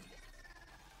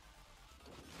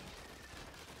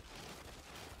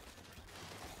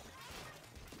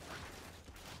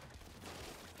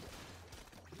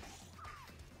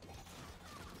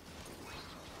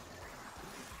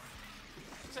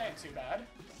 This ain't too bad.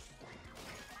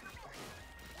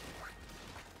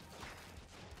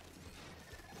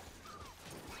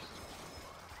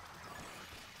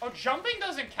 Oh, jumping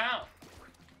doesn't count.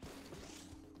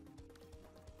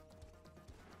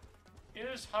 It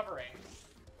is hovering.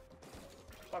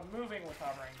 But moving with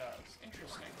hovering does.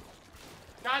 Interesting.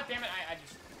 God damn it, I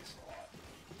just do this a lot.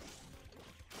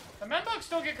 The Menbugs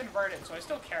still get converted, so I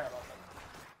still care about them.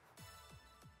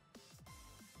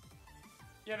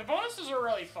 Yeah, the bonuses are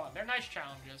really fun. They're nice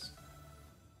challenges.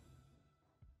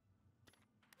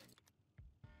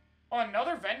 Oh,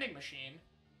 another vending machine.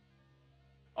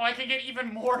 Oh, I can get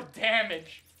even more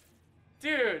damage.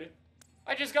 Dude.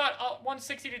 I just got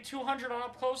 160 to 200 on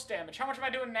up close damage. How much am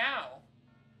I doing now?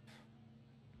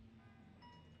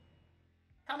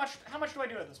 How much do I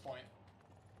do at this point?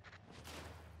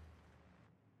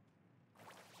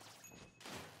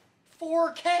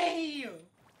 $4K!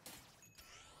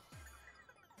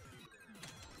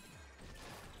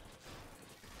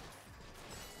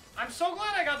 I'm so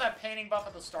glad I got that painting buff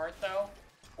at the start, though.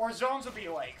 Or zones would be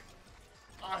like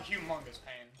a humongous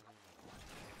pain.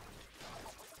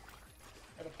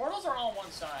 Yeah, the portals are all on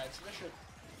one side, so this should...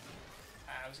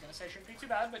 I was gonna say shouldn't be too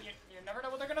bad, but you never know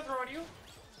what they're gonna throw at you.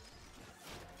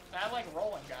 That, like,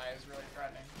 rolling guy is really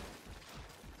threatening.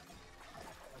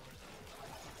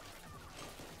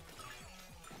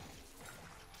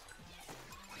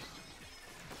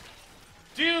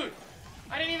 Dude!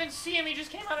 I didn't even see him, he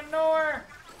just came out of nowhere!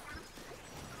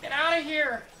 Get out of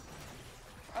here!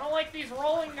 I don't like these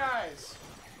rolling guys!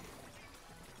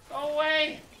 Go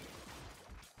away!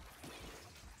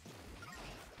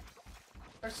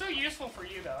 They're so useful for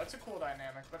you, though. It's a cool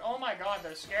dynamic. But oh my god,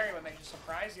 they're scary when they just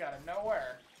surprise you out of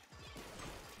nowhere.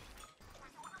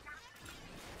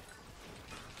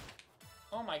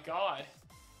 Oh my god.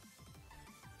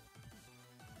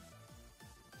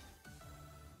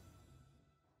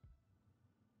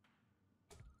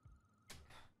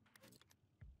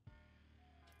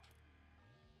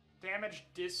 Damage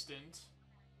distant.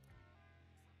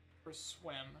 For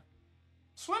swim.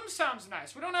 Swim sounds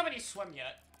nice. We don't have any swim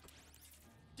yet.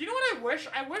 Do you know what I wish?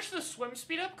 I wish the swim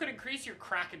speed up could increase your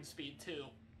Kraken speed, too.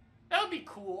 That would be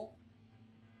cool.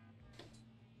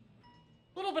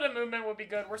 A little bit of movement would be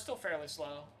good. We're still fairly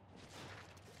slow.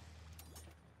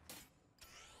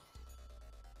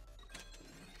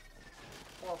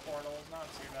 Four portals, not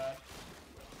too bad.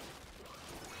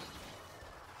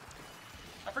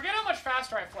 I forget how much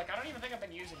faster I flick. I don't even think I've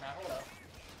been using that. Hold up.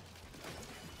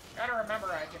 Gotta remember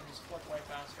I can just flick way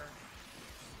faster.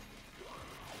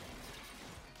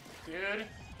 Dude.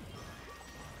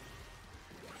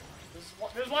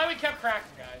 This is why we kept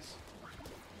cracking, guys.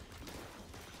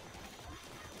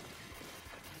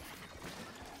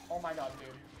 Oh my god, dude.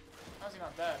 How's he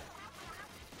not dead?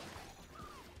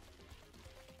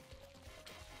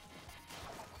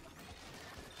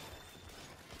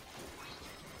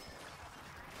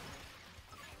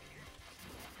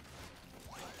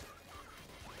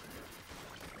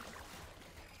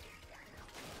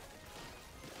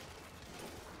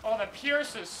 the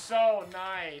Pierce is so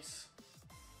nice.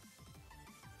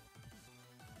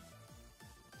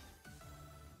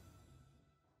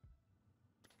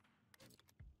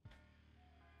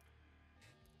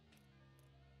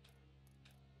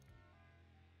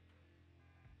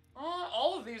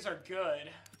 All of these are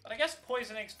good, but I guess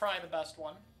Poisoning's probably the best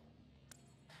one.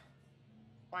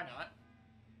 Why not?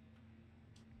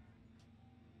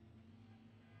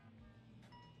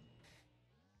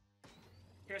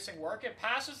 Piercing work. It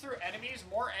passes through enemies.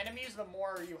 More enemies, the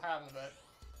more you have of it.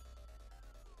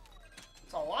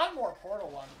 It's a lot more portal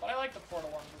ones, but I like the portal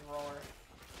ones with roller.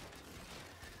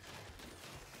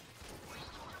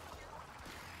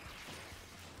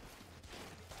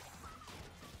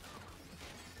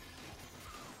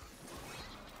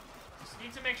 Just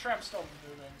need to make sure I'm still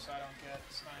moving so I don't get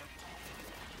sniped.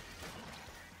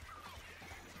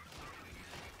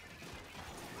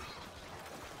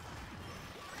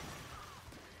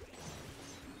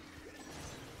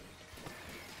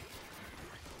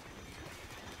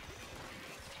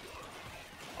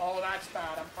 Oh, that's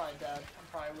bad. I'm probably dead. I'm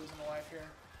probably losing a life here.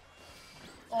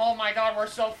 Oh my god, we're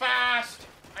so fast!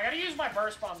 I gotta use my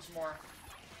burst bombs more.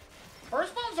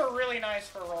 Burst bombs are really nice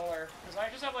for roller, because I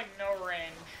just have, like, no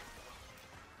range.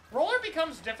 Roller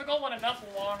becomes difficult when enough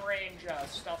long-range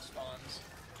stuff spawns.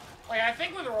 Like, I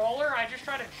think with roller, I just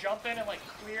try to jump in and, like,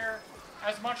 clear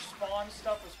as much spawn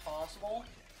stuff as possible.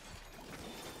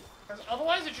 Because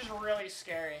otherwise it's just really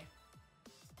scary.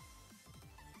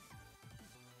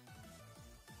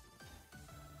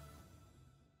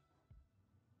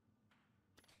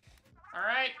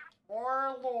 Alright,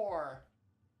 more lore.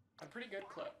 A pretty good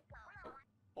clip. Oh,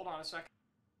 hold on a second.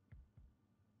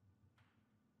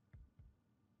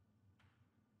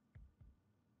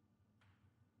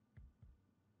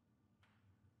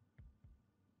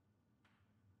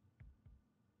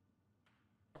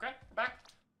 Okay, back.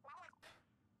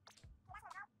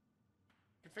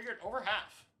 Configured over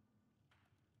half.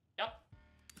 Yep.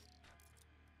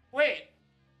 Wait.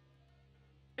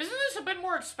 Isn't this a bit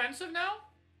more expensive now?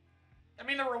 I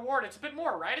mean, the reward, it's a bit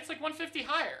more, right? It's like 150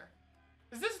 higher.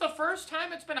 Is this the first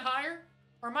time it's been higher?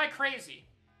 Or am I crazy?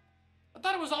 I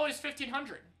thought it was always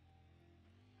 1,500.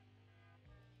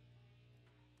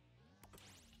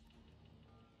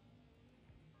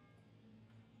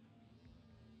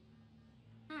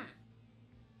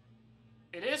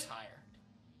 It is higher.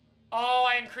 Oh,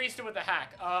 I increased it with the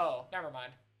hack. Oh, never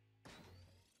mind.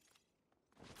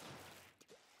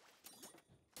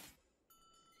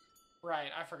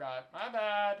 Right, I forgot. My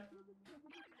bad.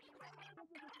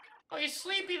 Oh, he's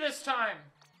sleepy this time.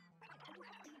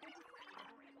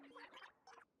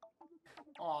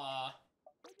 Aw.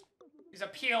 He's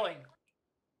appealing.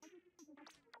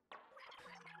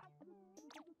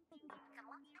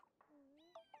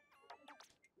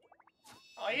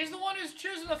 Oh, he's the one who's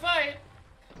choosing the fight.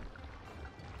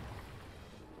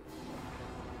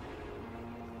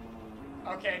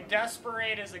 Okay,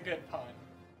 desperate is a good pun.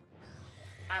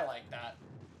 I like that.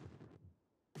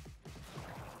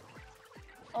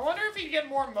 I wonder if he'd get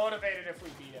more motivated if we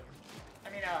beat him. I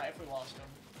mean, if we lost him.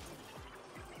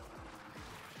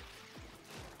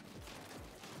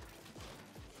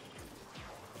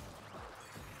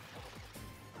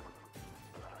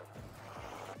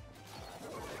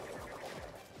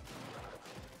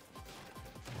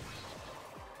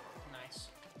 Nice.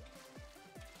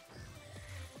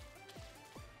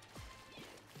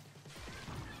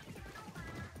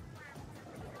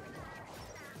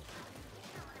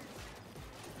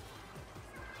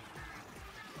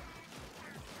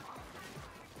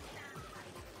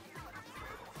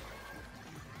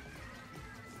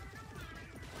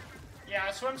 Yeah,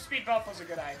 swim speed buff was a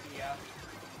good idea.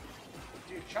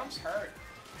 Dude, jumps hurt.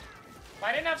 If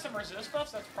I didn't have some resist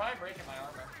buffs, that's probably breaking my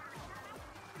armor.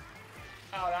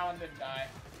 Oh, that one didn't die.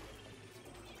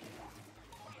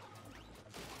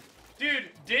 Dude,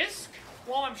 disc,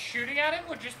 while I'm shooting at him,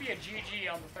 would just be a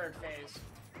GG on the third phase.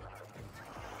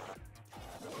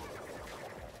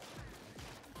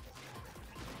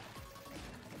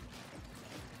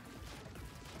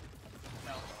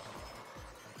 No.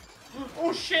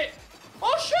 Oh, shit!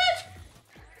 Oh, shit!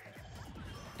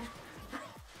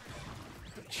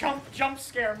 Jump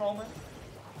scare moment.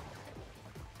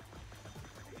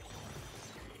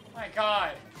 My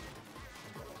god.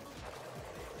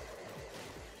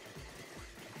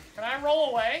 Can I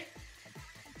roll away?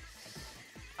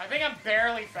 I think I'm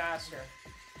barely faster.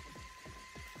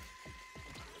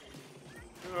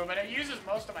 Ooh, but it uses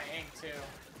most of my ink, too.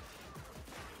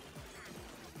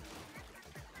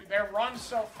 Dude, they run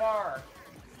so far.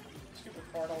 Stupid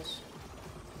portals.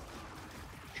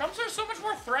 Jumps are so much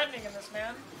more threatening in this,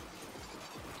 man.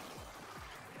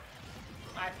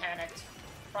 I panicked.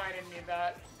 Probably didn't need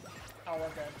that. Oh, we're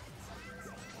good.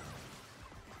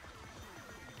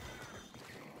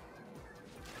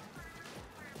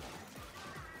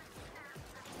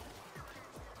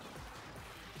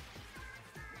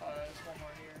 There's one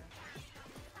more here.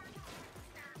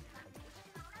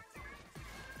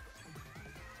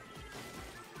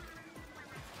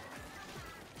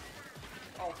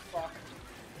 Oh, fuck.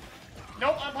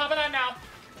 Nope, I'm popping on now.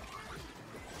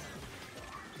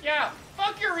 Yeah,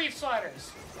 fuck your reef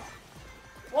sliders.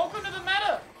 Welcome to the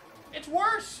meta. It's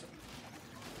worse.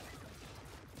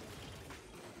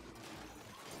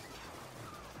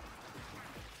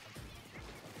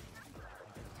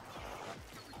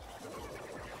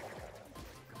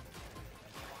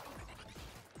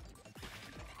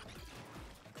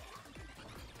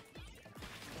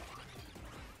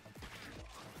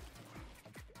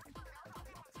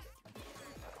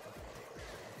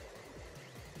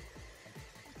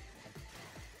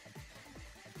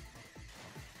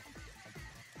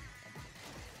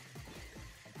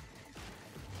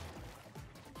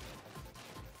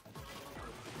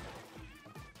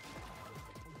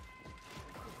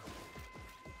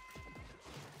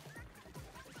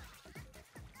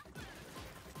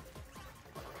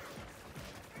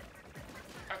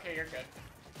 Okay, you're good.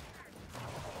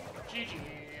 GG.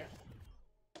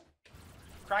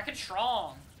 Kraken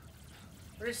strong.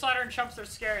 Reef slider and chumps are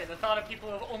scary. The thought of people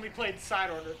who have only played side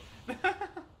order.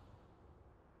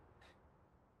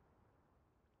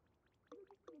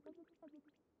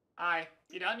 Hi.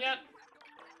 You done yet?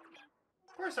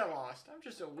 Of course I lost. I'm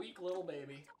just a weak little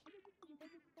baby.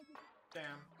 Damn.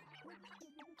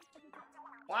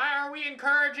 Why are we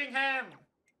encouraging him?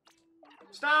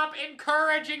 Stop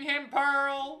encouraging him,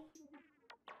 Pearl!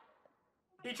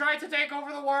 He tried to take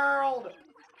over the world!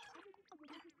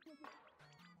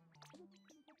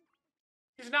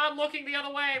 He's not looking the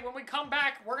other way. When we come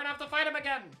back, we're gonna have to fight him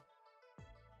again.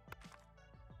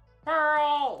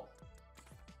 Pearl!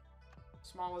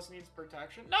 Smallest needs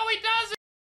protection. No, he doesn't!